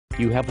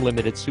you have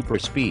limited super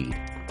speed,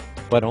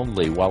 but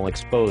only while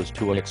exposed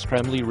to an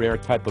extremely rare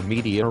type of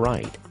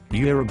meteorite.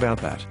 You hear about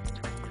that?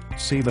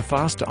 See, the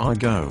faster I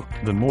go,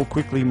 the more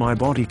quickly my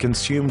body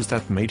consumes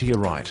that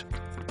meteorite.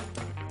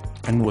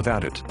 And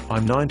without it,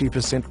 I'm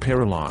 90%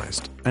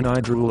 paralyzed, and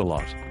I drool a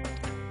lot.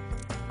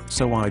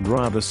 So I'd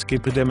rather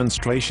skip a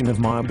demonstration of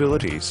my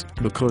abilities,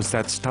 because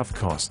that stuff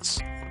costs.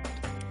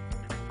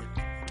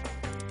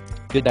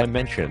 Did I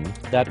mention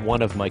that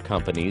one of my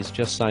companies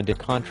just signed a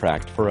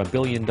contract for a $1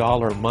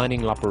 billion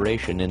mining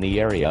operation in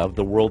the area of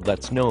the world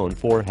that's known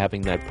for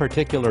having that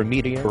particular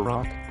meteor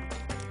rock?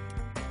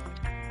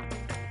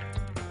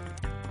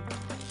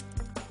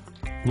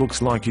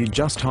 Looks like you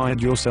just hired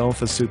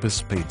yourself a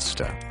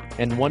Superspeedster.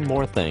 And one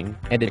more thing,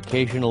 and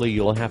occasionally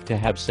you'll have to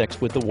have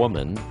sex with the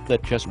woman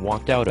that just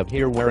walked out of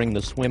here wearing the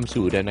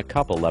swimsuit and a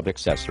couple of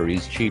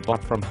accessories she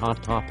bought from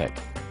Hot Topic.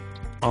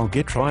 I'll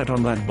get right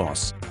on that,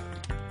 boss.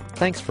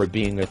 Thanks for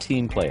being a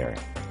team player.